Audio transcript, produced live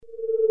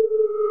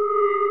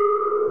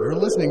You're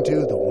listening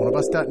to the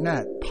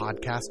oneofus.net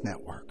podcast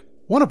network.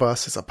 One of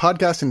Us is a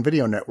podcast and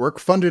video network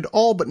funded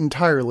all but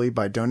entirely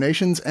by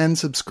donations and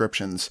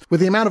subscriptions.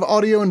 With the amount of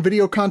audio and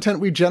video content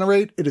we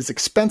generate, it is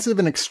expensive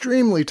and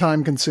extremely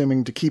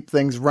time-consuming to keep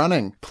things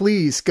running.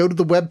 Please go to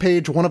the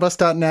webpage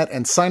oneofus.net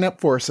and sign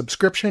up for a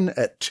subscription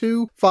at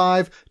 $2,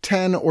 $5,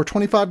 $10, or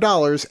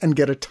 $25 and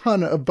get a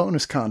ton of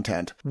bonus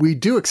content. We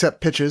do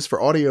accept pitches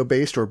for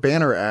audio-based or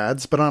banner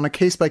ads, but on a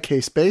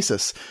case-by-case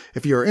basis.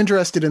 If you're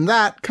interested in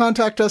that,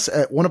 contact us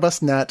at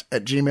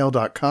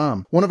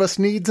oneofusnet@gmail.com. One of Us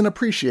needs and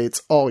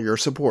appreciates all your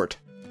support.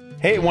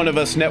 Hey, One of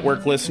Us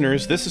Network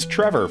listeners, this is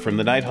Trevor from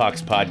the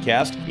Nighthawks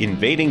podcast,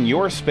 invading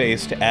your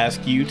space to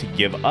ask you to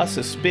give us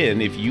a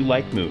spin if you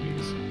like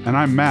movies. And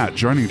I'm Matt,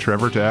 joining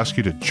Trevor to ask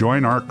you to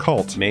join our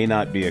cult. May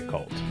not be a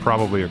cult.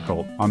 Probably a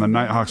cult. On the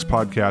Nighthawks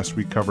podcast,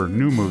 we cover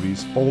new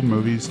movies, old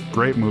movies,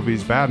 great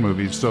movies, bad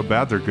movies, so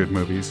bad they're good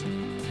movies,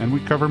 and we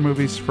cover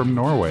movies from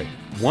Norway.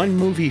 One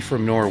movie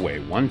from Norway,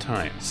 one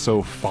time.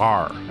 So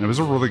far. And it was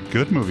a really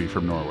good movie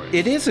from Norway.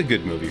 It is a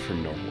good movie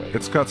from Norway.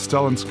 It's got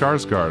Stellan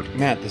Skarsgård.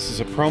 Matt, this is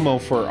a promo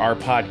for our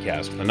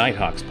podcast, the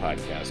Nighthawks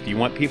podcast. Do you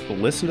want people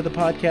to listen to the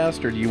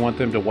podcast, or do you want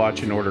them to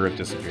watch In Order of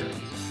Disappearance?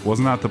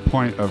 Wasn't that the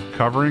point of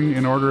covering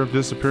In Order of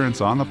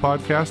Disappearance on the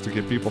podcast, to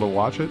get people to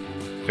watch it?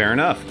 Fair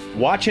enough.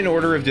 Watch In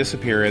Order of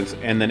Disappearance,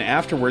 and then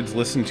afterwards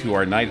listen to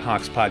our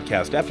Nighthawks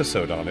podcast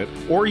episode on it,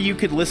 or you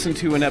could listen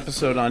to an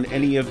episode on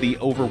any of the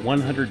over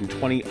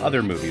 120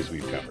 other movies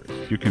we've covered.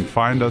 You can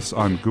find us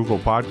on Google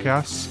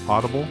Podcasts,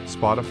 Audible,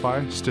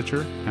 Spotify,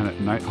 Stitcher, and at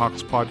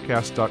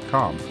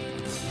nighthawkspodcast.com.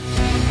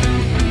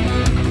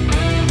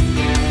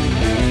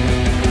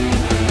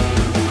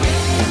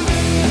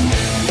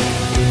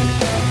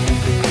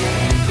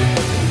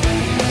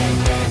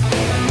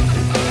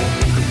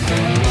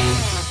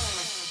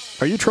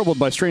 Are you troubled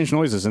by strange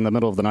noises in the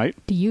middle of the night?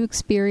 Do you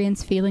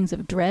experience feelings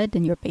of dread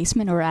in your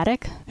basement or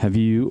attic? Have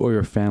you or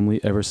your family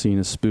ever seen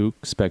a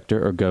spook,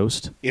 specter, or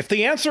ghost? If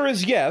the answer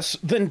is yes,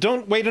 then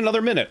don't wait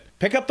another minute.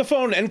 Pick up the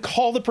phone and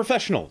call the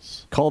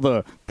professionals. Call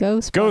the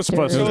Ghostbusters.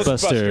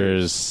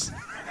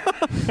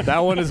 That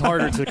one is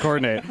harder to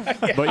coordinate.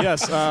 Yeah. But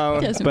yes,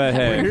 But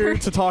hey, we're here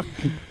to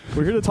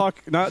talk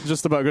not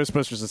just about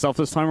Ghostbusters itself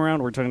this time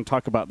around. We're trying to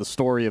talk about the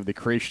story of the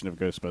creation of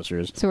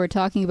Ghostbusters. So we're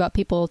talking about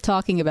people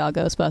talking about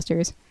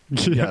Ghostbusters.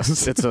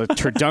 Yes, it's a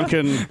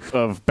turducken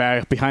of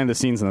behind the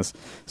scenes in this.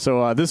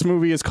 So this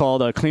movie is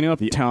called Cleaning Up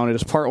the Town. It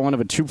is part one of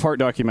a two-part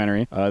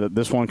documentary.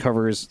 This one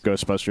covers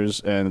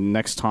Ghostbusters, and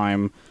next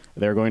time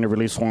they're going to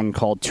release one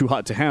called Too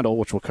Hot to Handle,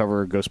 which will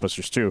cover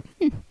Ghostbusters 2.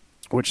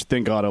 Which,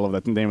 thank God, I love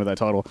that name of that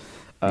title.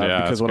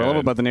 Because what I love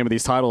about the name of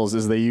these titles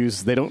is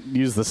they don't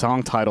use the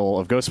song title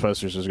of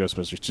Ghostbusters as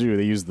Ghostbusters 2.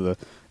 They use the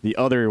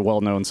other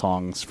well-known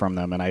songs from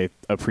them, and I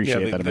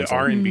appreciate that. The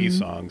R&B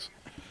songs.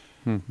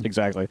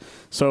 Exactly.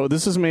 So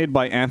this is made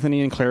by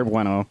Anthony and Claire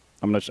Bueno.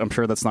 I'm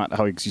sure that's not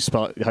how you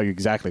spell it, how you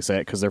exactly say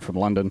it, because they're from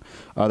London.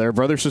 They're a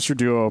brother-sister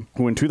duo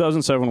who in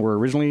 2007 were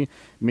originally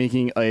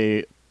making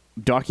a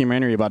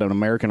documentary about an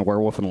American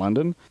werewolf in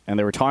London, and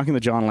they were talking to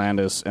John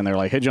Landis, and they're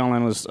like, hey, John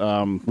Landis,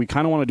 we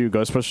kind of want to do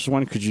Ghostbusters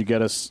 1. Could you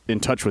get us in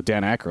touch with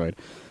Dan Aykroyd?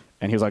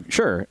 And he was like,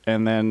 sure.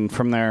 And then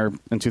from there,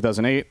 in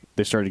 2008,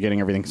 they started getting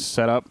everything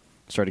set up,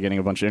 started getting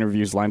a bunch of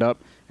interviews lined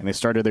up, and they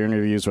started their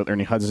interviews with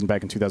Ernie Hudson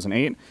back in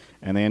 2008,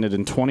 and they ended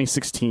in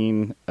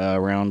 2016,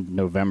 around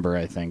November,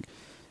 I think.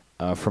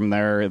 From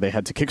there, they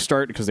had to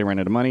kickstart because they ran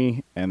out of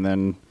money, and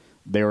then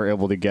they were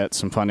able to get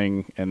some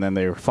funding, and then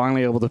they were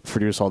finally able to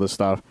produce all this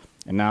stuff,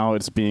 and now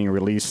it's being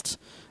released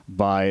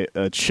by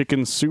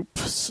Chicken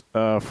Soups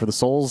for the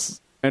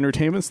Souls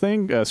Entertainment's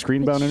thing,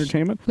 Screenbound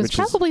Entertainment. Was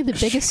probably the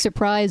biggest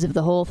surprise of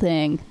the whole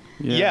thing.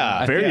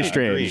 Yeah, very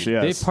strange.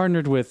 Yes. They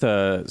partnered with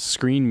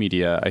Screen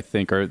Media, I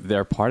think, or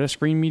they're part of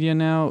Screen Media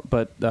now.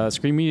 But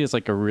Screen Media is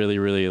like a really,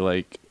 really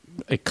like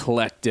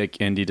eclectic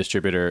indie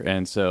distributor,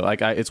 and so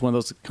like it's one of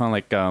those kind of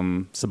like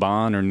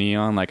Saban or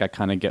Neon. Like I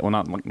kind of get, well,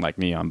 not like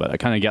Neon, but I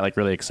kind of get like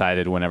really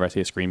excited whenever I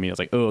see a Screen Media. It's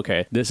like, oh,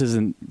 okay, this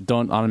isn't.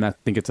 Don't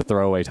automatically think it's a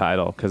throwaway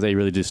title, because they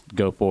really just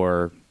go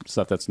for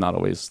stuff that's not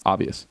always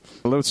obvious.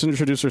 Let's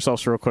introduce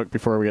ourselves real quick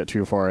before we get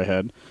too far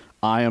ahead.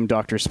 I am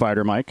Dr.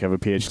 Spider Mike. I have a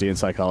PhD in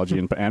psychology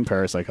and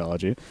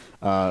parapsychology.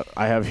 I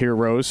have here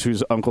Rose,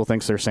 whose uncle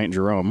thinks they're St.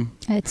 Jerome.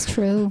 It's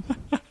true.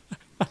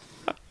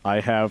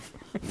 I have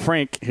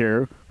Frank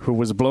here, who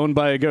was blown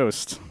by a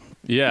ghost.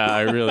 Yeah,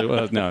 I really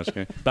was. No, just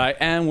kidding. But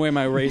I am wearing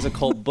my Raise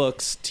Occult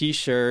Books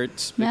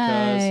t-shirt because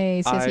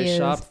Nice, yes, he I is.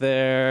 shop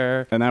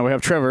there. And now we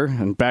have Trevor,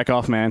 and back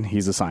off, man.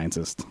 He's a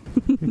scientist.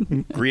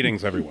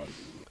 Greetings, everyone.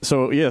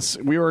 So, yes,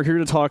 we are here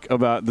to talk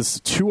about this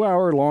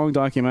 2-hour-long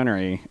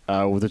documentary,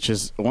 which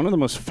is one of the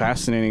most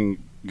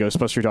fascinating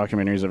Ghostbuster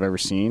documentaries I've ever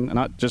seen.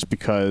 Not just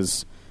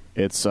because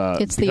it's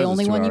the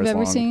only one you've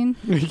ever seen?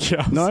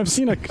 Yeah. No, I've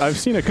seen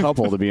a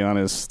couple, to be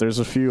honest. There's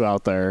a few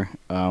out there,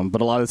 but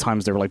a lot of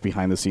times they're like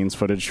behind the scenes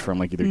footage from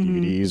like either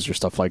DVDs or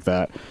stuff like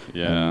that.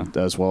 Yeah. And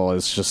as well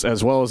as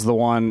the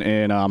one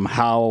in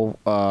how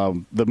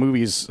the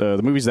movies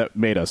that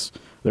made us.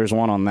 There's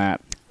one on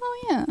that.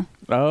 Oh yeah.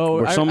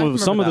 Oh, Where some of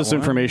this one.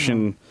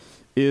 information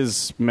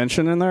is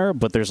mentioned in there,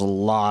 but there's a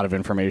lot of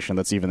information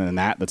that's even in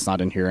that's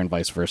not in here, and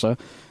vice versa.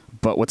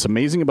 But what's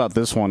amazing about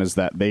this one is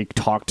that they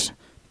talked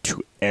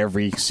to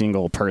every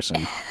single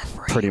person,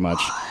 pretty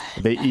much.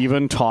 They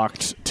even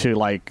talked to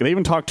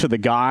the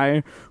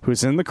guy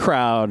who's in the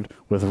crowd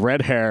with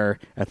red hair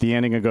at the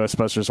ending of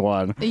Ghostbusters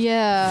 1.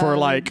 Yeah. For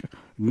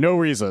no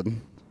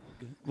reason.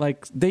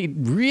 Like, they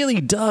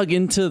really dug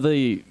into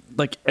the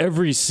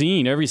every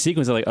scene, every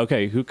sequence. They're like,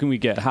 okay, who can we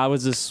get? How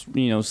is this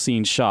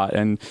scene shot?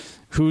 And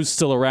who's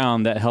still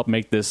around that helped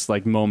make this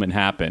moment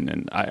happen?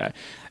 And I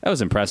that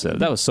was impressive.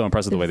 That was so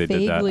impressive the way they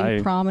did that.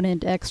 Vaguely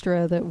prominent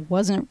extra that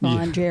wasn't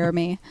Ron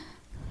Jeremy.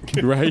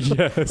 Right?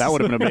 Yes. That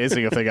would have been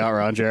amazing if they got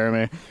Ron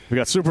Jeremy. We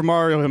got Super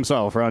Mario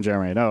himself, Ron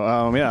Jeremy.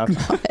 No, yeah.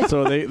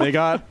 So they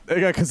got the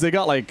 3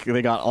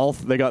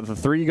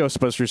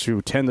 Ghostbusters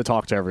who tend to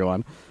talk to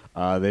everyone.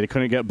 They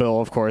couldn't get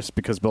Bill, of course,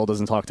 because Bill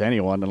doesn't talk to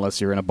anyone unless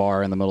you're in a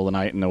bar in the middle of the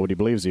night and nobody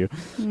believes you.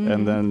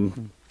 And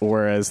then,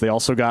 whereas they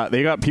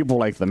got people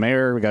like the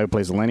mayor, the guy who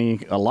plays Lenny.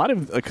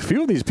 A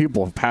few of these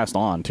people have passed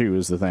on too.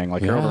 Is the thing.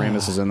 Like Harold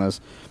Ramis is in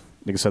this.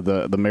 Like I said,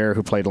 the mayor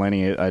who played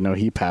Lenny, I know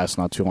he passed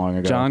not too long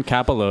ago. John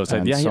Capello.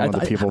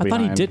 I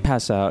thought he did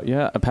pass out.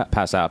 Yeah,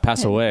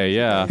 pass away.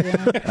 Yeah,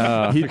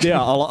 a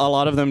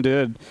lot of them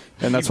did,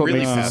 and that's what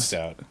really makes passed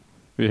out.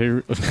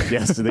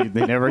 Yes,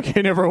 they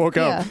never woke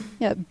up.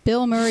 Yeah,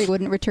 Bill Murray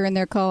wouldn't return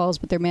their calls,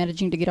 but they're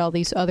managing to get all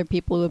these other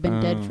people who have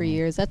been dead for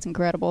years. That's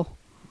incredible.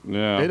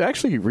 Yeah, it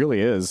actually really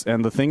is.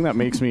 And the thing that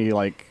makes me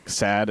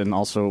sad and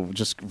also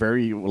just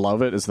very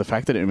love it is the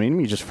fact that it made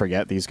me just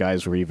forget these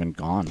guys were even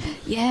gone.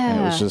 Yeah,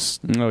 and it was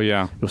just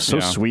it was so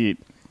sweet.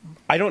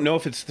 I don't know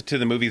if it's to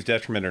the movie's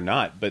detriment or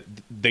not, but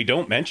they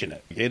don't mention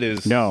it. It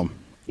is that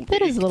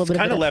is a little bit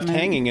kind of left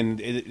detriment.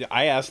 hanging. And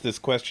I asked this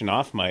question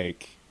off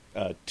mic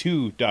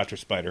to Dr.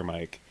 Spider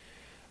Mike.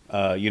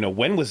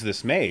 When was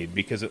this made?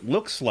 Because it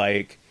looks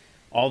like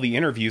all the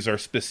interviews are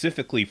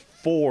specifically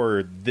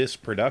for this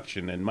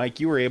production. And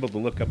Mike, you were able to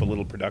look up a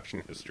little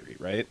production history,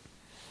 right?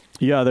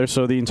 Yeah,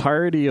 so the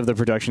entirety of the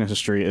production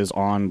history is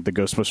on the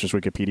Ghostbusters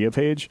Wikipedia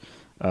page.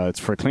 It's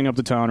for Cleaning Up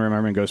the Town,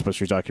 Remembering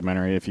Ghostbusters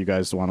documentary, if you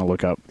guys want to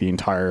look up the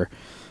entire,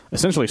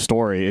 essentially,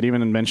 story. It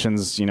even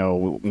mentions,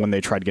 when they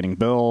tried getting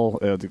Bill.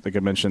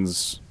 It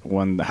mentions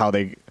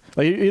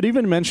it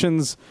even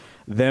mentions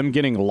them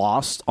getting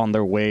lost on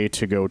their way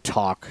to go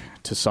talk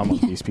to some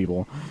of these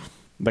people.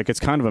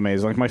 It's kind of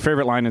amazing. My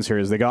favorite line is here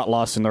is they got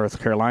lost in North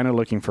Carolina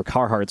looking for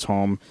Carhart's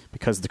home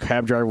because the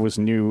cab driver was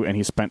new and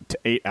he spent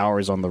 8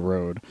 hours on the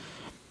road.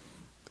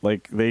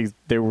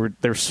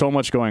 There's so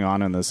much going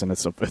on in this, and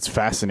it's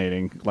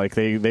fascinating.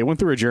 They went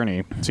through a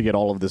journey to get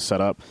all of this set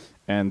up,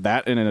 and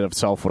that in and of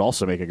itself would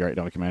also make a great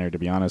documentary, to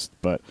be honest.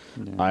 But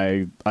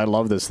I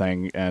love this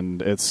thing,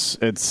 and it's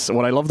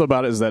what I loved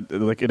about it is that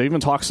it even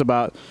talks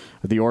about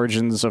the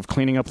origins of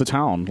cleaning up the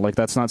town.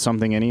 That's not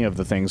something any of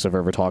the things I've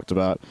ever talked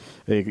about.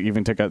 They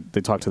even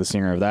talked to the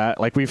singer of that.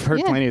 We've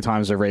heard plenty of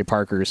times of Ray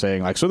Parker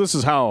saying so this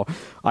is how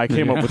I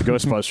came up with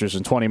Ghostbusters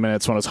in 20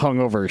 minutes when I was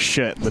hungover as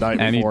shit the night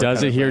before. And he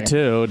does it here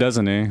too,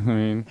 doesn't he? I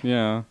mean,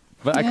 yeah.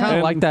 But I kind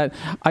of like that.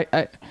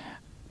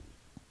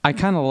 I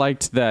kind of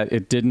liked that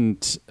it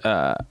didn't.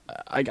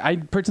 I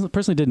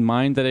personally didn't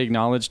mind that it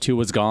acknowledged who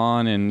was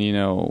gone, and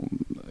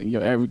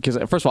because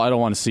first of all, I don't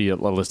want to see a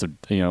list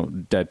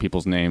of dead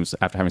people's names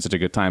after having such a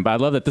good time. But I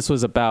love that this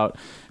was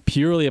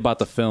purely about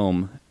the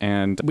film,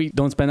 and we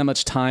don't spend that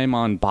much time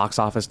on box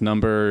office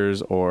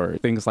numbers or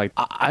things like.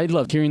 I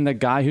love hearing the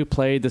guy who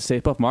played the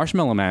Stay Puft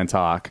Marshmallow Man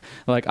talk.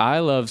 I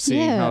love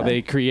seeing how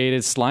they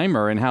created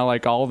Slimer and how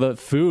all the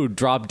food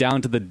dropped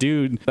down to the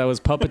dude that was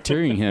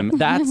puppeteering him.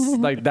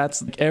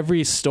 That's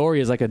every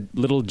story is a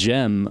little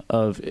gem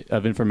of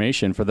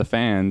information for the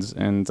fans,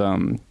 and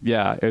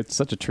it's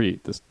such a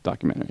treat, this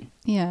documentary.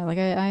 Yeah,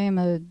 I am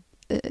a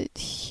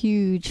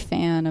huge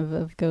fan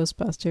of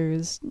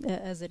Ghostbusters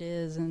as it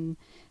is, and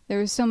there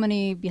were so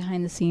many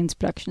behind the scenes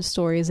production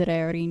stories that I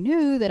already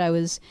knew that I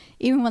was,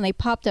 even when they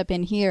popped up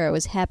in here, I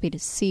was happy to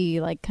see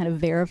kind of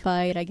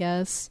verified, I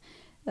guess.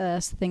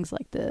 Things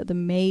like the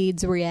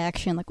maid's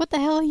reaction, what the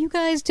hell are you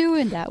guys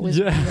doing? That was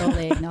real.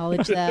 They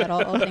acknowledged that,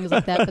 all things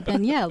like that. But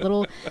then,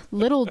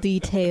 little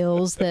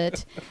details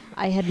that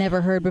I had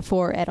never heard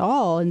before at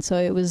all. And so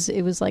it was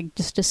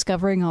just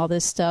discovering all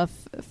this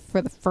stuff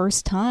for the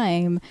first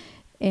time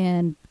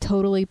and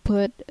totally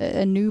put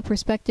a new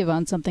perspective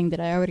on something that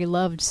I already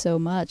loved so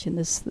much. And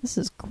this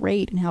is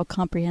great, and how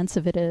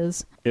comprehensive it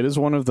is. It is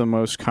one of the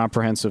most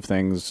comprehensive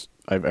things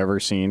I've ever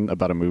seen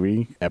about a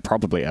movie,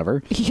 probably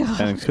ever.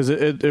 Yeah. Because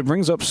it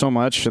brings up so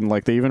much, and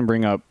they even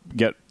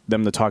get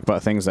them to talk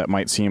about things that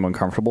might seem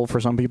uncomfortable for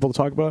some people to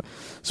talk about,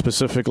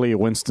 specifically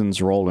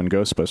Winston's role in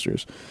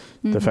Ghostbusters.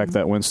 Mm-hmm. The fact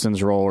that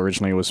Winston's role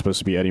originally was supposed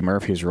to be Eddie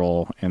Murphy's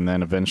role, and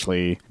then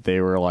eventually they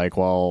were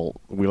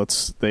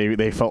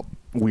they felt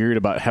weird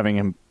about having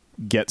him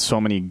get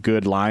so many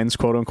good lines,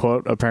 quote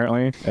unquote,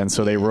 apparently, and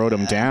so they wrote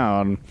him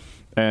down.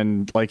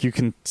 And like you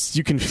can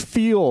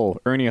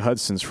feel Ernie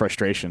Hudson's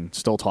frustration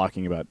still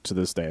talking about it to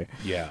this day.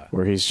 Yeah,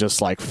 where he's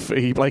just like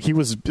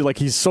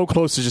he's so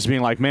close to just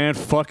being like, man,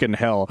 fucking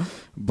hell.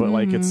 But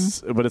like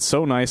it's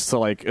so nice to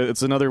like.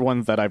 It's another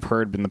one that I've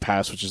heard in the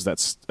past, which is that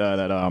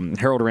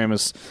Harold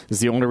Ramis is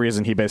the only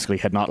reason he basically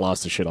had not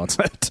lost his shit on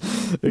set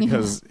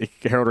because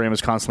Harold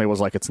Ramis constantly was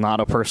like, it's not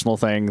a personal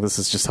thing. This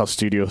is just how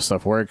studio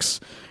stuff works.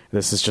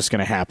 This is just going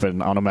to happen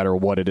no matter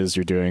what it is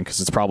you're doing, because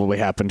it's probably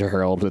happened to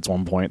Harold at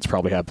one point. It's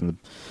probably happened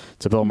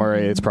to Bill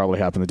Murray. It's probably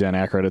happened to Dan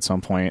Aykroyd at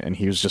some point, and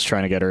he was just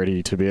trying to get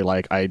Ernie to be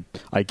like, I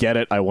get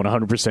it. I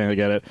 100%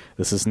 get it.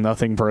 This is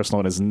nothing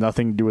personal. It has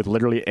nothing to do with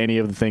literally any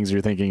of the things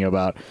you're thinking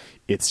about.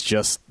 It's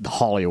just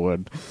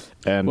Hollywood.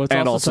 And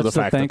also the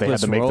fact that they had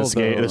to make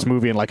this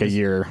movie in like a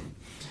year.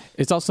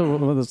 It's also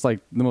one of those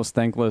like the most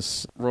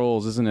thankless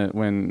roles, isn't it?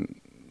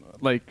 When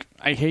like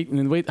I hate.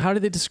 Wait, how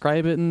did they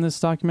describe it in this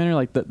documentary?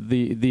 Like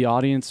the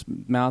audience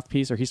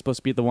mouthpiece, or he's supposed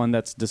to be the one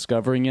that's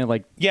discovering it?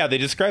 Like, yeah, they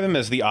describe him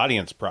as the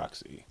audience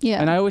proxy.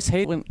 Yeah, and I always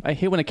hate when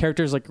a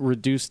character is like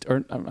reduced,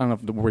 or I don't know if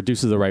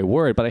reduce is the right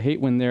word, but I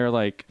hate when they're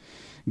like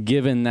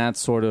given that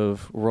sort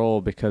of role,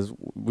 because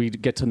we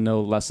get to know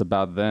less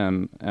about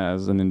them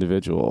as an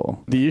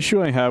individual. The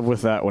issue I have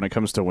with that when it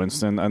comes to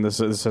Winston, and this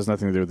has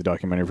nothing to do with the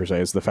documentary per se,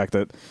 is the fact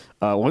that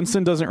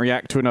Winston doesn't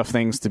react to enough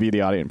things to be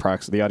the audience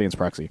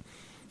proxy.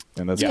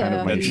 And that's kind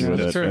of my issue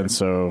with it. And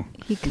so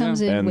he comes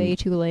in way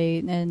too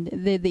late, and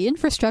the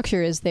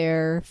infrastructure is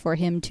there for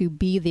him to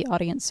be the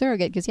audience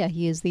surrogate, because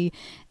he is the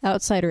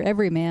outsider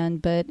everyman,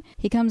 but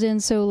he comes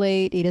in so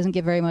late, he doesn't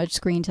get very much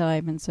screen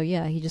time, and so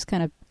he just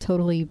kind of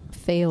totally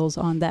fails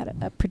on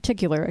that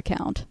particular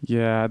account.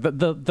 Yeah,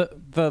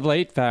 the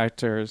late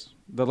factors.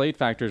 The late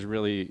factor is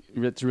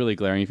it's really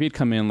glaring. If he'd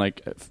come in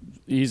like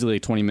easily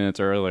 20 minutes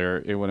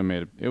earlier, it would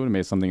have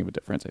made something of a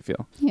difference, I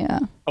feel. Yeah.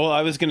 Well,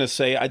 I was going to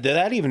say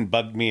that even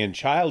bugged me in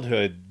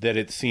childhood, that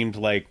it seemed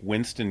like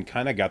Winston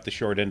kind of got the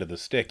short end of the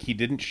stick. He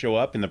didn't show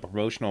up in the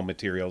promotional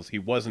materials. He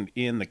wasn't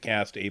in the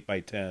cast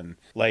 8x10.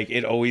 Like,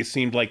 it always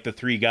seemed like the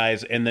three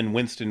guys, and then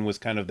Winston was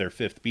kind of their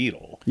fifth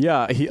Beatle.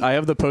 Yeah, I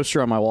have the poster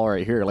on my wall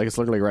right here. Like, it's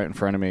literally right in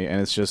front of me, and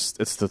it's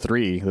the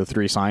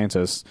three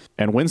scientists.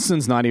 And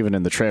Winston's not even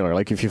in the trailer.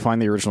 Like, if you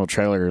find the original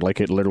trailer, like,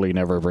 it literally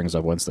never brings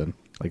up Winston.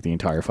 Like, the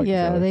entire fucking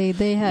trailer.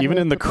 They had even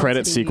in the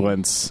credit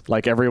sequence,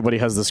 like, everybody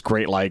has this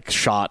great like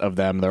shot of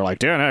them. They're like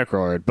Dan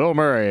Aykroyd, Bill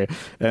Murray,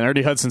 and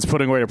Ernie Hudson's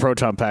putting away a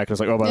proton pack. It's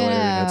like, oh, by the way,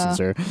 Ernie Hudson's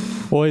here.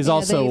 Well, he's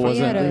also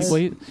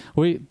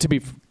to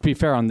be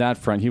fair on that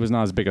front, he was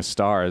not as big a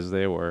star as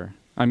they were.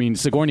 I mean,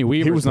 Sigourney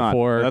Weaver was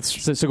before.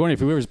 Sigourney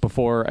Weaver was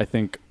before, I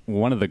think,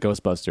 one of the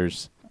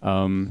Ghostbusters.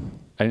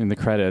 In the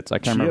credits, I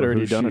can't remember. She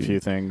had already done a few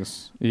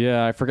things.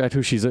 Yeah, I forgot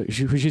who she's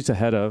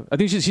ahead of. I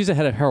think she's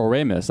ahead of Harold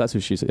Ramis. That's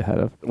who she's ahead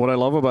of. What I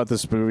love about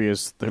this movie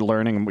is they're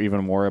learning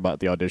even more about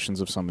the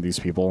auditions of some of these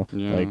people.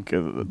 Yeah. Like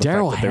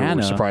Daryl Hannah. They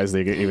were surprised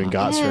they even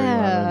got straight.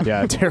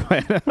 Yeah, Daryl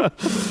Hannah.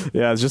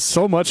 Yeah, it's just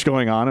so much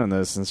going on in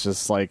this. It's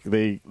just like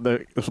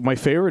my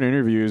favorite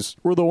interviews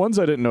were the ones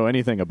I didn't know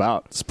anything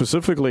about.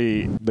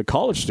 Specifically, the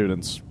college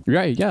students.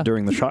 Right. Yeah.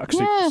 During the shock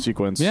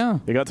sequence. Yeah.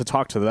 They got to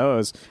talk to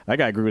those. That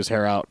guy grew his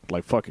hair out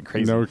like fucking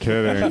crazy. No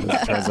kidding.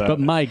 But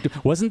Mike,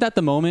 wasn't that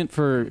the moment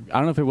for, I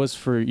don't know if it was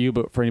for you,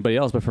 but for anybody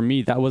else, but for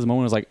me, that was the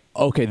moment. I was like,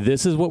 okay,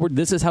 this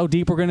is how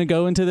deep we're going to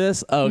go into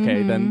this.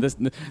 Okay, then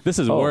this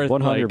is worth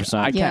 100%.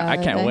 Like, I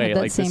can't wait. That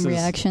like same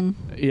reaction.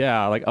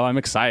 Yeah, like I'm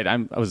excited.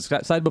 I was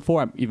excited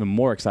before. I'm even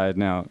more excited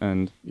now,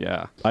 and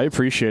yeah, I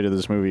appreciated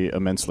this movie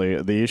immensely.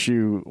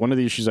 One of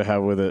the issues I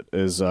have with it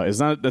it's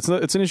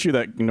an issue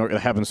that that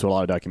happens to a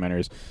lot of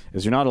documentaries.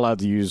 Is you're not allowed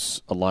to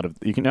use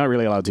you're not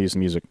really allowed to use the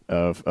music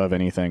of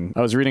anything.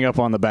 I was reading up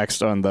on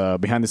the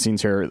behind the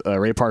scenes here.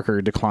 Ray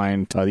Parker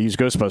declined to use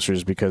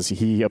Ghostbusters because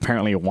he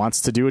apparently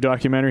wants to do a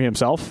documentary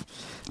himself.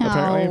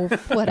 Apparently,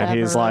 whatever. And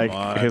he's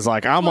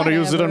like, I'm going to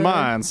use it in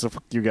mine. So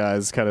fuck you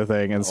guys, kind of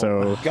thing. And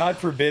so, God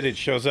forbid it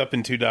shows up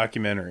in 2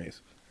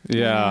 documentaries.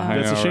 Yeah,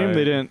 it's a shame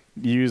they didn't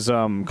use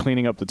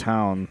Cleaning Up the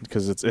Town,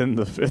 because it's in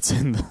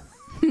the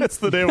that's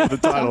the name of the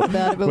title,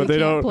 but they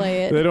don't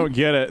play it. They don't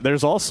get it.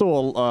 There's also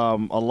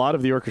a lot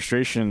of the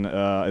orchestration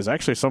is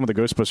actually some of the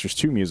Ghostbusters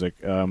 2 music,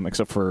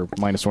 except for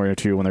 -1 or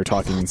 2 when they're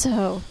talking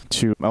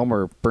to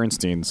Elmer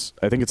Bernstein's.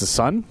 I think it's a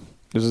son.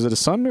 Is it a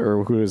son,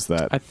 or who is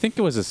that? I think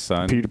it was his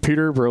son,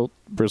 Peter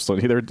Bristol.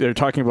 They're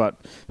talking about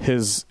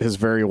his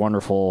very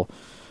wonderful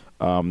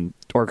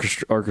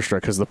orchestra,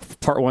 because the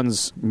part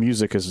 1's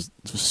music is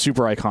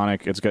super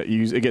iconic.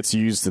 It gets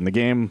used in the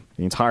game,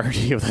 the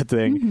entirety of that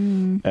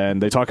thing,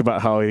 and they talk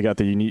about how he got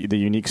the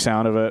unique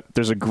sound of it.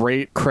 There's a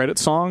great credit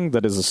song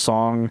that is a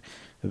song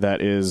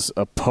that is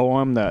a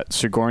poem that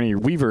Sigourney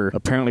Weaver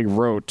apparently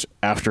wrote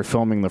after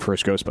filming the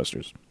first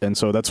Ghostbusters, and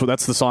so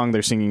that's the song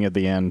they're singing at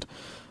the end.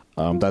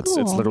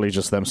 It's literally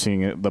just them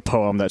singing the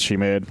poem that she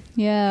made.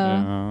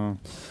 Yeah.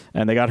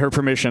 And they got her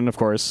permission, of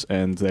course,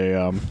 and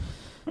they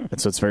And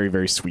so it's very,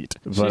 very sweet.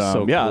 But She's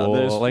so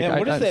cool. Like,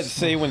 what does that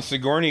say when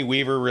Sigourney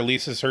Weaver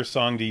releases her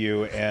song to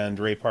you and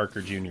Ray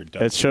Parker Jr.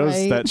 does? It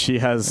shows that she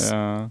has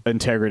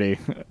integrity,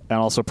 and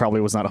also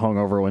probably was not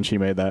hungover when she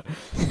made that.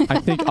 I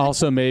think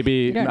also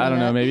maybe, I don't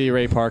know, maybe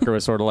Ray Parker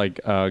was sort of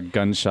like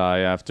gun shy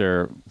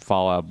after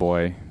Fall Out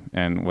Boy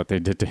and what they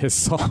did to his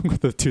song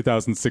with the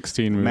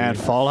 2016 movie. Man,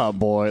 Fall Out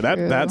Boy.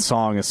 That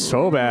song is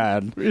so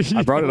bad.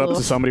 I brought it up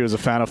to somebody who was a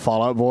fan of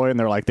Fall Out Boy, and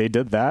they're like, they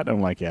did that?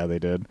 I'm like, yeah, they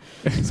did.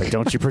 It's like,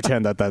 don't you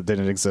pretend that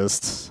didn't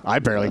exist. I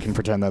barely can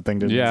pretend that thing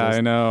didn't exist. Yeah, I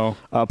know.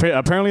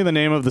 Apparently the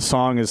name of the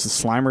song is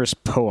Slimer's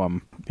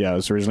Poem. Yeah, it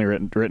was originally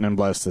written and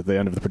blessed at the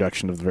end of the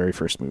production of the very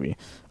first movie.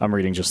 I'm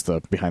reading just the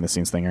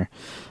behind-the-scenes thing here.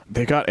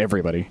 They got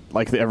everybody.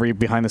 Like, every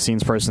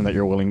behind-the-scenes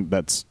person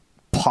that's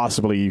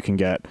possibly you can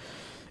get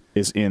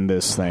is in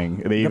this thing.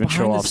 They even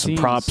show off some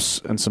props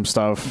and some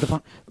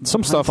stuff.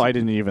 Some stuff I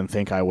didn't even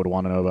think I would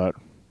want to know about.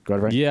 Go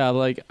ahead, Ray. Yeah,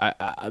 like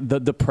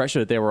the pressure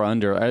that they were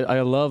under.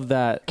 I love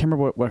that. I can't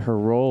remember what her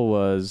role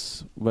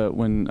was, but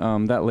when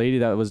that lady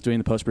that was doing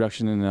the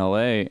post-production in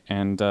LA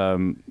and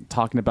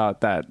talking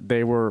about that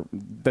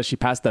she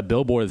passed that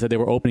billboard that said they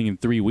were opening in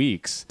 3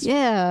 weeks.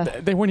 Yeah.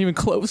 They weren't even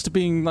close to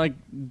being like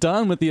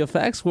done with the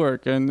effects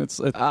work, and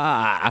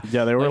yeah,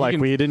 they were like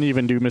we didn't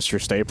even do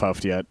Mr. Stay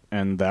Puft yet,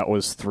 and that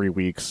was 3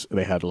 weeks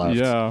they had left.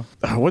 Yeah.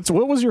 What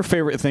was your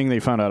favorite thing they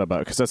found out about?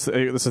 Because that's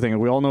the thing.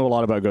 We all know a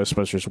lot about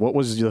Ghostbusters. What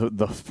was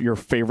your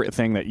favorite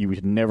thing that you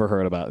had never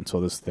heard about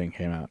until this thing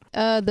came out?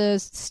 The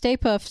Stay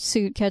Puft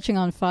suit catching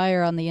on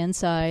fire on the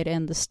inside,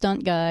 and the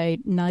stunt guy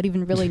not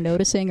even really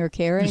noticing or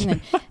caring,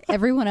 and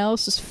everyone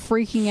else was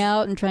freaking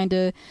out and trying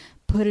to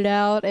put it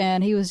out,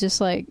 and he was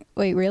just like,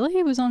 wait, really?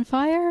 It was on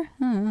fire?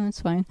 Oh,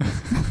 that's fine.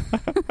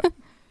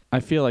 I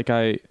feel like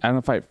I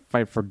don't know if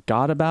I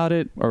forgot about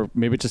it, or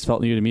maybe it just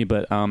felt new to me,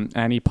 but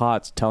Annie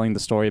Potts telling the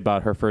story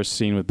about her first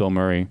scene with Bill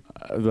Murray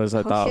was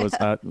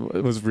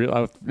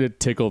real. It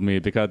tickled me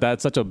because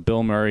that's such a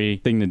Bill Murray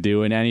thing to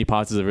do, and Annie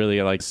Potts is a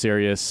really like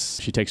serious.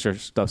 She takes her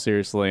stuff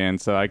seriously, and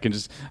so I can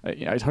just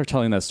her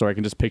telling that story. I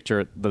can just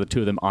picture the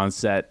two of them on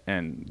set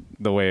and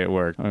the way it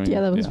worked. I mean,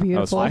 that was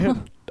beautiful.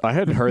 I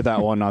had heard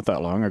that one not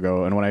that long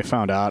ago, and when I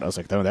found out, I was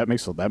like, "Oh, that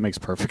makes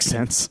perfect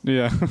sense."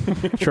 Yeah.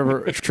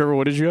 Trevor,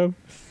 what did you have?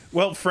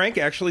 Well, Frank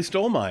actually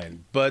stole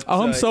mine, but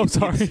I'm so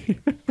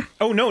sorry.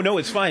 Oh, no,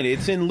 it's fine.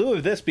 It's in lieu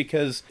of this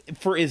because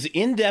for as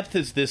in-depth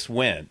as this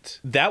went,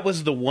 that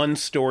was the one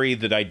story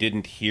that I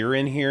didn't hear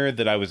in here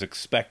that I was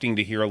expecting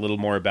to hear a little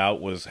more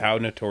about, was how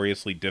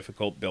notoriously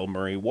difficult Bill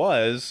Murray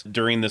was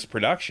during this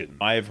production.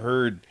 I've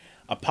heard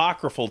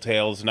apocryphal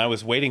tales, and I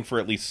was waiting for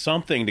at least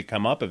something to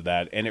come up of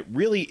that, and it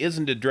really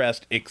isn't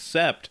addressed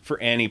except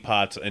for Annie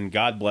Potts, and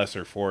God bless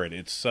her for it.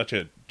 It's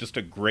just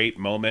a great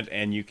moment,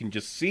 and you can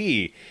just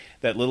see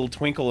that little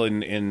twinkle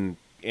in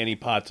Annie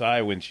Potts'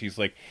 eye when she's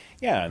like,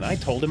 yeah, and I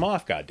told him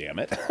off,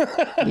 goddammit.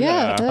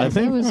 Yeah,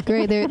 that was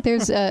great.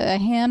 There's a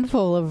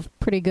handful of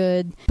pretty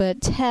good,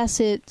 but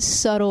tacit,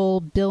 subtle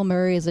Bill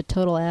Murray is a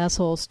total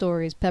asshole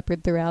stories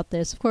peppered throughout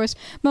this. Of course,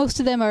 most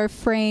of them are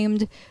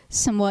framed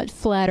somewhat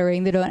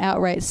flattering. They don't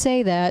outright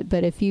say that,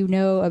 but if you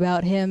know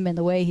about him and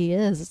the way he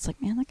is, it's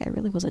like, man, that guy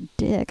really was a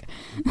dick.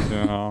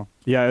 Yeah.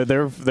 Yeah,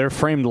 they're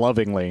framed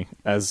lovingly,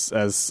 as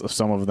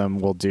some of them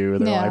will do.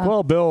 They're like,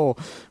 well, Bill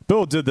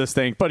did this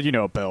thing, but you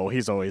know, Bill,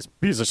 he's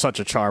such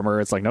a charmer.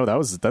 It's like, no,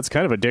 that's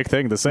kind of a dick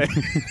thing to say,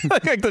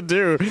 like to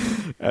do.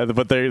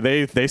 But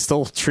they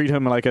still treat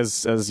him like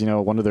as you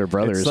know, one of their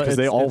brothers, because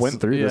they all went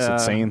through this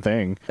insane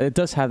thing. It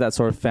does have that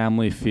sort of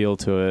family feel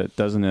to it,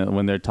 doesn't it?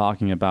 When they're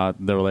talking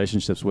about the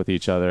relationships with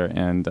each other,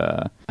 and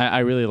I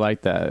really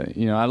like that.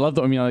 You know, I love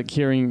like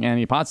hearing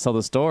Annie Potts tell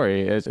the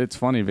story. It's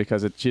funny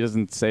because she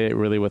doesn't say it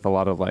really with a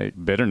lot of like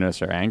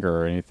bitterness or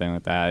anger or anything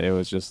like that. It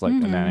was just like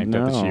an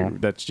anecdote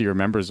that she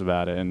remembers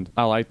about it, and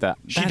I like that.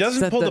 She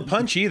doesn't pull the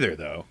punch either,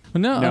 though.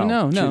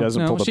 No, she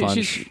doesn't pull the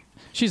punch.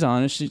 She's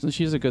honest.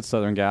 She's a good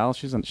Southern gal.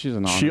 She's an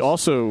honest. She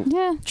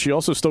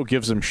also still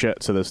gives him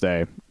shit to this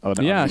day.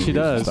 Yeah, she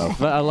does.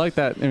 But I like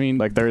that. I mean,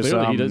 like there's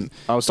I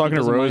was talking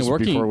to Rose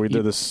before we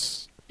did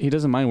this. He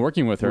doesn't mind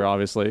working with her,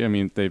 obviously. I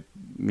mean, they've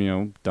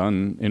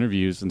done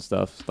interviews and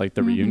stuff, like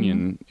the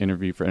reunion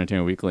interview for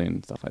Entertainment Weekly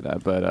and stuff like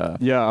that. But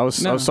I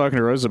was talking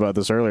to Rose about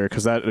this earlier,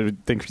 because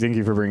thank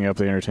you for bringing up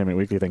the Entertainment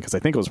Weekly thing, because I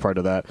think it was part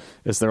of that.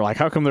 Is they're like,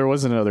 how come there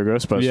wasn't another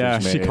Ghostbusters? Yeah,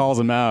 made? She calls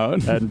him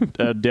out, and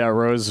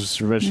Rose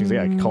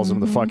calls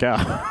him the fuck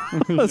out.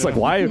 It's like,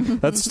 why?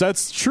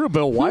 That's true,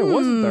 Bill. Why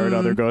wasn't there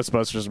another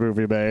Ghostbusters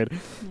movie made?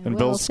 And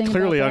Bill's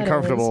clearly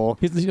uncomfortable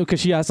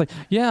because she asks, like,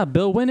 yeah,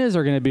 Bill, when is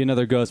there going to be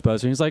another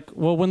Ghostbuster? And he's like,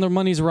 well, when the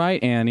money's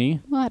right, Annie.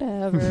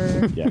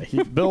 Whatever.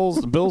 Yeah,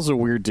 Bill's a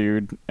weird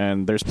dude,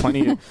 and there's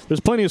plenty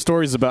of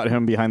stories about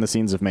him behind the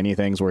scenes of many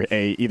things where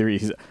either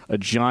he's a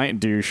giant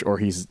douche or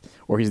he's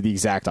the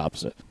exact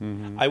opposite.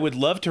 Mm-hmm. I would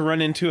love to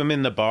run into him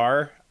in the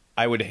bar.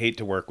 I would hate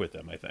to work with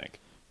him, I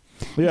think.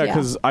 Yeah,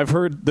 because I've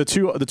heard the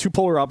two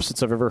polar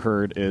opposites I've ever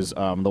heard is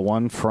the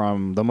one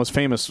from the most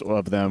famous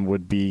of them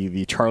would be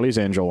the Charlie's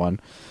Angel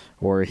one,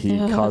 where he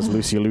caused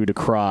Lucy Liu to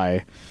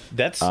cry.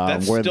 That's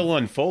still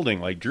unfolding.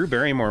 Like Drew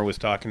Barrymore was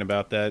talking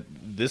about that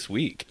this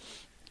week.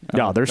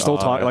 Yeah, they're still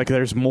talking. Like,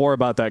 there's more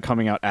about that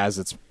coming out as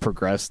it's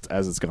progressed,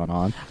 as it's gone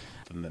on.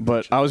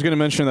 But I was going to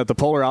mention that the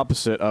polar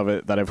opposite of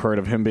it that I've heard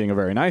of him being a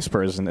very nice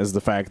person is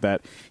the fact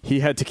that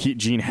he had to keep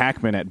Gene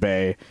Hackman at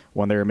bay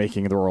when they were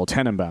making the Royal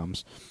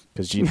Tenenbaums.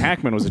 Because Gene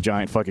Hackman was a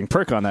giant fucking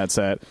prick on that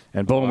set,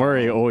 and Bill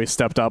Murray always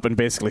stepped up and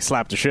basically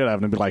slapped the shit out of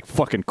him and be like,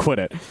 fucking quit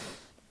it.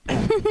 I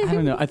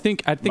don't know. I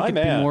think it'd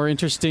be more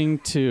interesting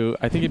to.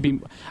 I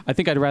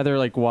think I'd rather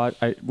like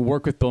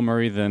work with Bill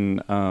Murray than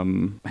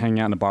hang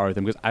out in a bar with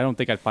him, because I don't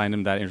think I'd find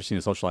him that interesting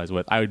to socialize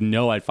with. I would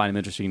know I'd find him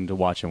interesting to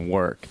watch him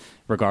work,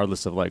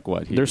 regardless of like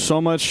what he. There's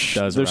so much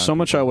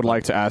I would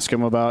like to ask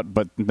him about,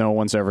 but no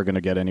one's ever going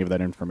to get any of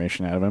that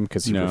information out of him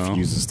because he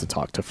refuses to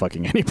talk to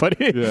fucking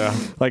anybody. Yeah.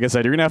 Like I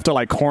said, you're gonna have to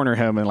like corner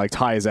him and like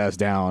tie his ass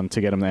down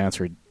to get him to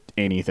answer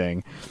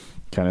anything,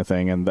 kind of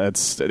thing. And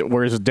that's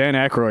whereas Dan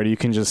Aykroyd,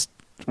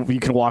 you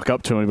can walk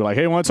up to him and be like,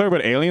 "Hey, want to talk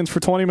about aliens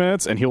for 20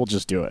 minutes?" and he'll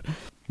just do it.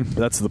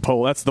 That's the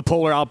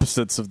polar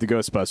opposites of the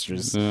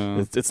Ghostbusters.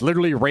 Yeah. It's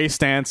literally Ray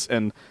Stantz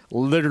and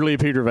literally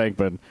Peter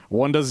Venkman.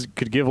 One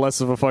could give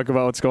less of a fuck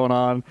about what's going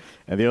on,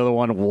 and the other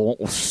one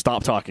won't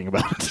stop talking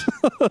about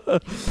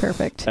it.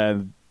 Perfect.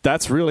 And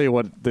that's really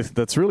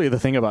the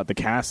thing about the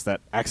cast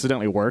that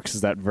accidentally works, is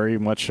that very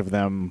much of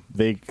them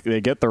they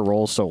get their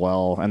roles so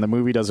well, and the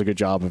movie does a good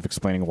job of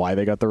explaining why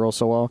they got their roles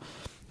so well.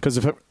 Because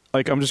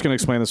I'm just going to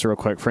explain this real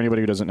quick for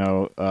anybody who doesn't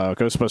know.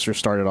 Ghostbusters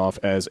started off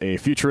as a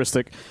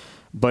futuristic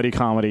buddy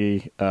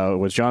comedy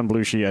with John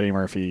Belushi, Eddie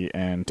Murphy,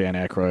 and Dan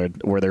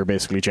Aykroyd, where they're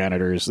basically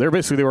janitors. They're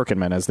basically the working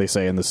men, as they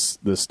say in this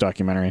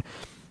documentary.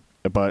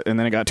 And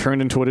then it got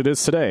turned into what it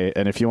is today.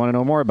 And if you want to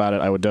know more about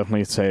it, I would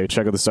definitely say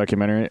check out this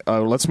documentary.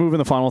 Let's move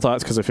into final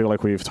thoughts, because I feel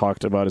like we've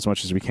talked about as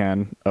much as we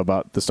can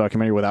about this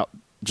documentary without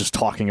just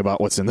talking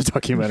about what's in the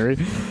documentary.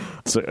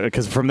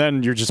 Because from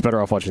then, you're just better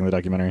off watching the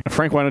documentary.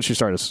 Frank, why don't you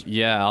start us?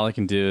 Yeah, all I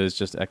can do is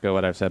just echo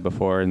what I've said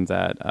before, and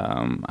that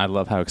I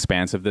love how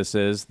expansive this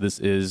is. This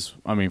is,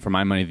 I mean, for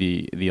my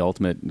money, the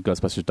ultimate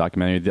Ghostbusters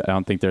documentary. I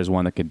don't think there's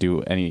one that could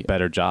do any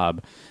better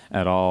job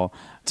at all.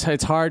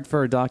 It's hard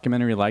for a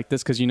documentary like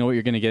this because you know what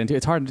you're going to get into.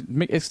 It's hard to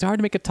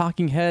make a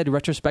talking head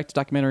retrospective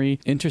documentary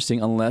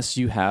interesting unless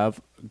you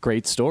have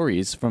great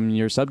stories from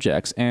your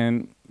subjects,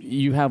 and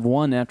you have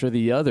one after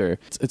the other.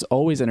 It's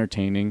always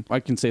entertaining. I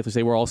can safely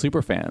say we're all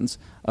super fans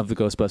of the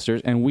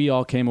Ghostbusters, and we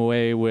all came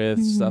away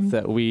with stuff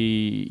that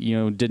we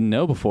didn't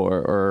know before,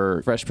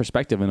 or fresh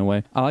perspective in a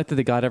way. I like that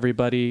they got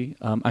everybody.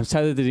 I'm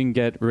sad that they didn't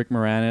get Rick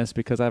Moranis,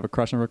 because I have a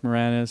crush on Rick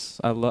Moranis.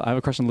 I have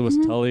a crush on Louis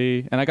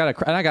Tully, and I got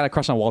a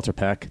crush on Walter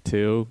Peck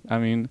too. I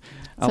mean,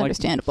 it's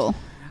understandable.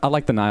 I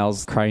like the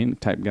Niles Crane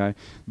type guy,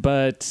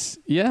 but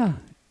yeah,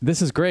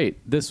 this is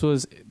great. This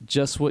was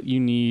just what you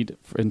need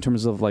in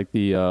terms of like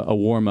the a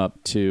warm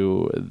up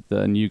to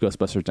the new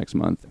Ghostbusters next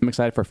month. I'm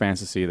excited for fans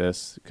to see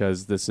this,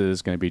 because this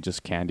is going to be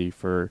just candy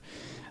for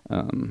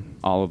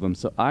all of them.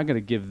 So I'm going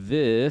to give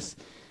this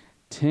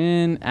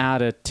 10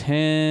 out of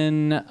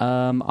 10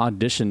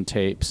 audition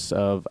tapes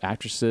of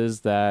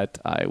actresses that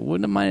I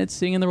wouldn't have minded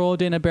seeing in the role of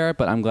Dana Barrett,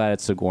 but I'm glad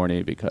it's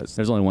Sigourney, because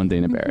there's only one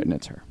Dana Barrett, and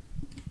it's her.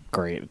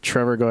 Great.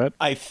 Trevor, go ahead.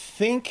 I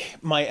think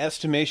my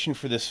estimation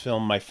for this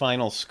film, my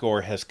final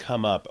score, has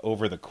come up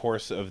over the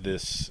course of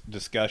this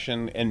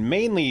discussion, and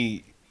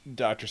mainly,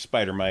 Dr.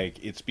 Spider Mike,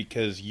 it's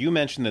because you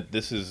mentioned that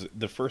this is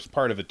the first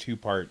part of a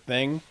two-part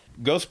thing.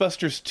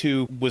 Ghostbusters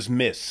 2 was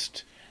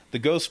missed. The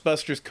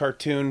Ghostbusters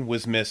cartoon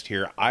was missed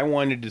here. I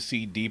wanted to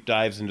see deep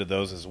dives into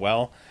those as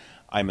well.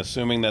 I'm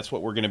assuming that's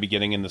what we're going to be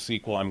getting in the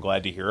sequel. I'm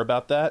glad to hear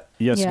about that.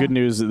 Yes, yeah. Good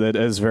news that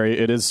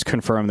it is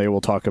confirmed they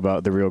will talk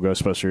about the real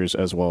Ghostbusters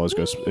as well as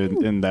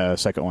in the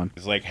second one.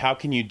 It's like, how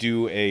can you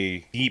do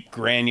a deep,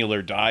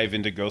 granular dive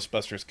into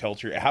Ghostbusters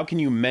culture? How can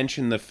you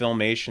mention the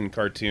Filmation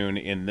cartoon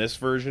in this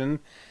version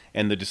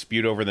and the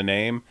dispute over the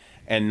name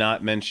and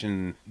not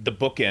mention the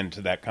bookend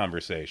to that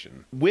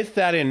conversation? With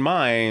that in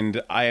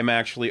mind, I am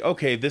actually,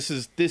 okay, this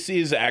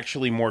is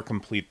actually more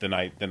complete than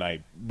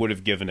I would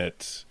have given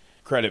it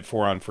credit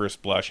for on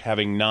first blush,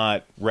 having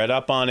not read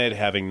up on it,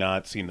 having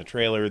not seen the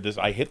trailer.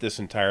 I hit this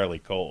entirely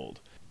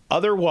cold.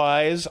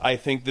 Otherwise, I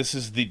think this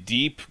is the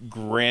deep,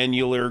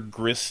 granular,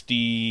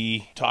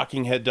 gristy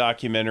talking head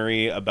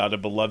documentary about a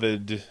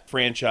beloved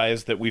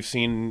franchise that we've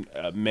seen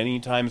many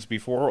times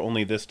before,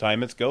 only this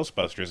time it's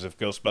Ghostbusters. If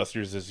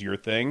Ghostbusters is your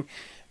thing,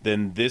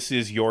 then this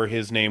is your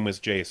His Name Was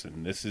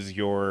Jason. This is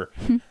your,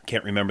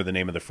 can't remember the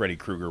name of the Freddy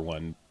Krueger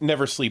one,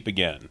 Never Sleep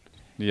Again.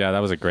 Yeah, that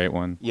was a great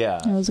one. Yeah.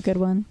 That was a good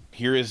one.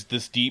 Here is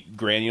this deep,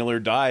 granular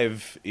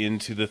dive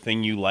into the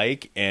thing you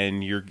like,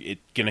 and you're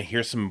going to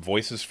hear some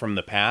voices from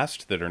the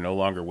past that are no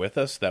longer with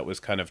us. That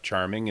was kind of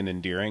charming and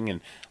endearing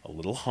and a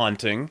little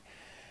haunting.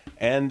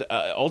 And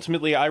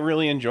ultimately, I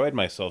really enjoyed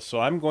myself.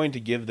 So I'm going to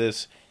give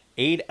this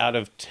 8 out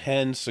of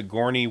 10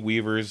 Sigourney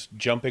Weavers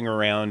jumping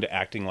around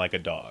acting like a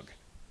dog.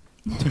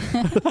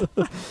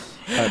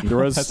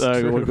 Rose,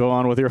 go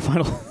on with your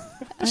final...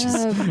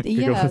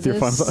 Yeah, your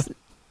final thought.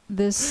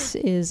 This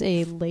is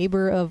a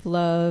labor of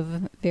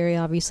love, very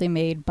obviously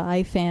made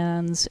by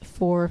fans,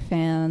 for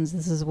fans.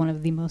 This is one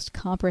of the most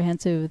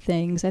comprehensive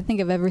things I think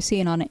I've ever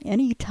seen on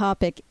any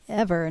topic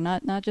ever,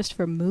 not just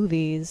for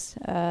movies.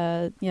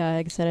 Like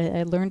I said,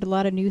 I learned a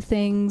lot of new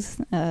things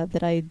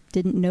that I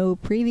didn't know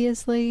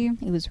previously.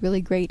 It was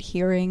really great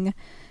hearing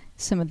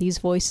some of these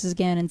voices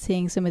again and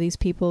seeing some of these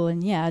people,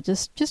 and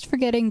just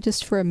forgetting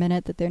just for a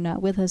minute that they're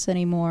not with us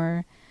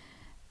anymore.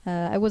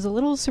 I was a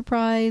little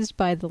surprised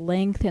by the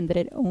length and that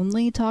it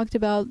only talked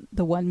about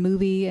the one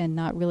movie and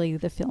not really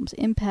the film's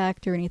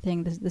impact or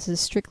anything. This is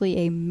strictly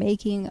a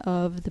making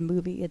of the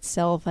movie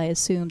itself. I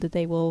assume that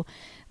they will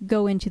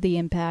go into the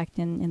impact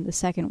in the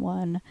second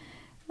one.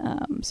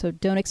 So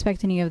don't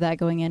expect any of that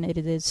going in. It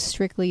is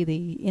strictly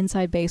the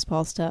inside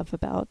baseball stuff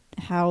about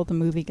how the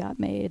movie got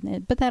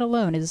made. But that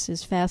alone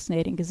is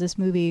fascinating because this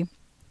movie,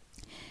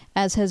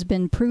 as has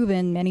been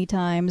proven many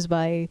times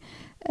by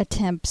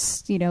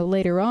attempts,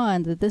 later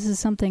on, that this is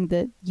something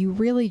that you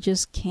really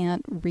just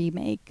can't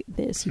remake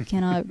this. You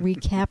cannot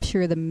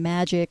recapture the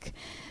magic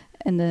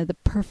and the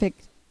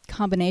perfect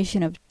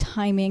combination of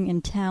timing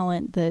and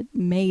talent that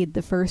made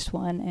the first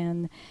one,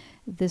 and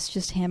this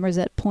just hammers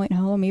that point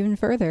home even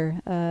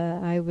further.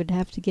 I would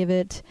have to give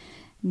it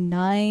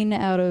 9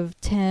 out of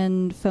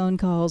 10 phone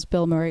calls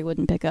Bill Murray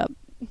wouldn't pick up.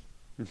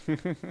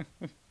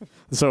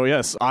 So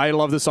yes, I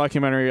love this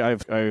documentary. I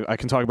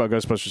can talk about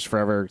Ghostbusters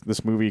forever.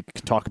 This movie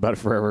can talk about it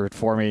forever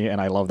for me, and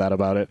I love that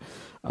about it.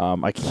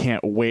 I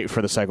can't wait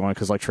for the second one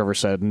because, like Trevor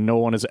said, no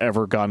one has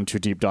ever gotten to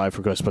deep dive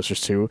for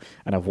Ghostbusters 2,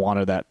 and I've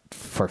wanted that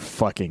for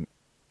fucking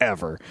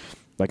ever.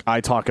 Like,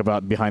 I talk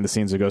about behind the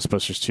scenes of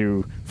Ghostbusters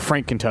 2.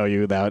 Frank can tell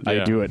you that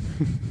I do it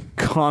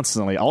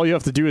constantly. All you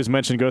have to do is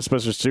mention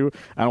Ghostbusters 2,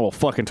 and I will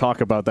fucking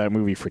talk about that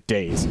movie for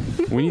days.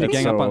 We need to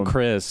gang up on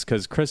Chris,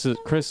 because Chris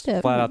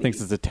flat out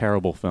thinks it's a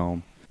terrible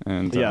film.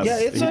 And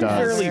it's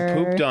unfairly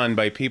pooped on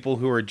by people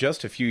who are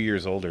just a few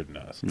years older than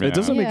us. It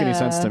doesn't make any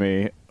sense to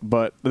me.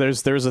 But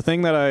there's a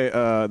thing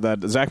that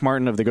that Zach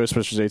Martin of the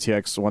Ghostbusters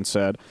ATX once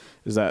said,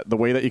 is that the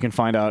way that you can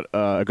find out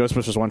a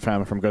Ghostbusters 1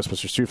 fan from a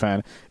Ghostbusters 2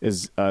 fan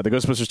is the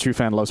Ghostbusters 2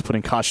 fan loves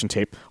putting caution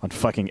tape on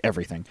fucking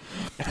everything.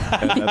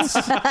 And that's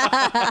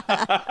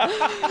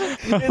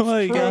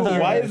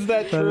Why is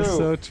that true? That is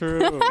so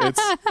true. It's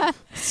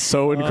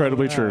so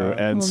incredibly true.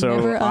 And we'll so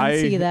never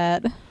unsee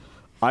that.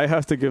 I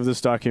have to give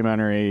this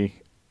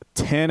documentary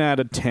 10 out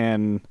of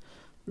 10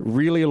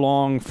 really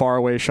long,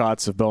 faraway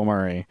shots of Bill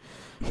Murray.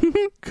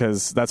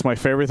 Because that's my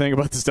favorite thing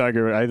about this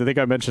documentary. I think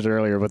I mentioned it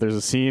earlier, but there's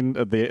a scene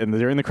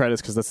during the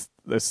credits, because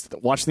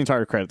watch the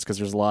entire credits, because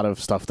there's a lot of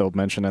stuff they'll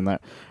mention in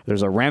that.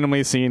 There's a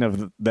randomly scene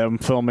of them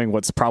filming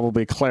what's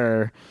probably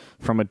Claire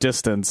from a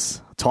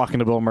distance talking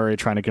to Bill Murray,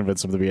 trying to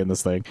convince him to be in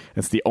this thing.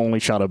 It's the only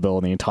shot of Bill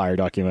in the entire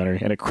documentary,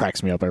 and it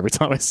cracks me up every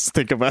time I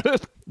think about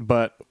it.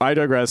 But I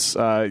digress.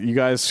 You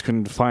guys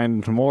can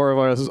find more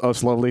of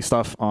us lovely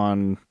stuff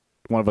on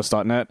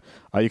oneofus.net.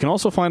 You can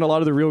also find a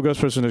lot of the Real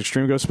Ghostbusters and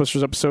Extreme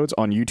Ghostbusters episodes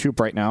on YouTube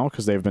right now,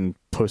 because they've been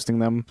posting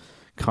them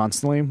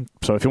constantly.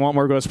 So if you want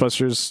more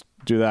Ghostbusters,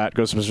 do that.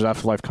 Ghostbusters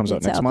Afterlife comes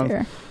out next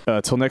month.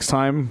 Till next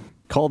time,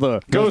 call the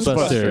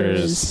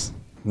Ghostbusters.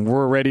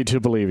 We're ready to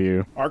believe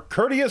you. Our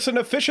courteous and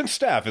efficient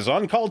staff is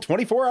on call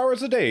 24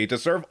 hours a day to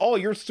serve all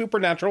your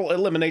supernatural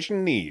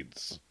elimination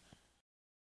needs.